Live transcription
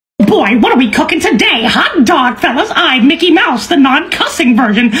boy, what are we cooking today? Hot dog, fellas. I'm Mickey Mouse, the non-cussing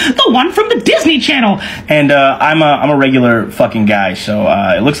version, the one from the Disney Channel. And I'm a regular fucking guy, so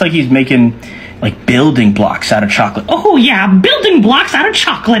it looks like he's making like building blocks out of chocolate. Oh yeah, building blocks out of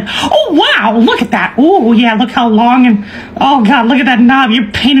chocolate. Oh wow, look at that. Oh yeah, look how long and oh god, look at that knob. You're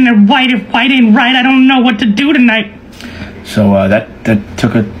painting it white. If white ain't right, I don't know what to do tonight. So that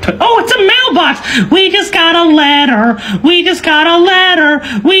took oh, it's a mailbox. We just got a letter. We just got a letter.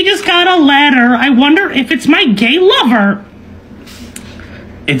 We just got a letter. I wonder if it's my gay lover.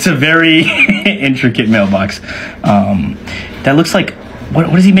 It's a very intricate mailbox. That looks like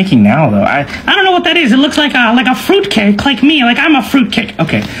what is he making now though? I don't know what that is. It looks like a fruitcake, like me, like I'm a fruitcake.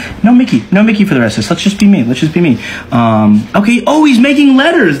 Okay, no Mickey for the rest of this. Let's just be me. Okay. Oh, he's making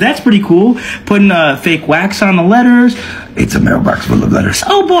letters. That's pretty cool. Putting fake wax on the letters. It's a mailbox full of letters.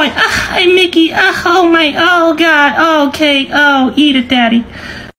 Oh boy. Hi Mickey. Oh my. Oh god. Okay. Oh, eat it, Daddy.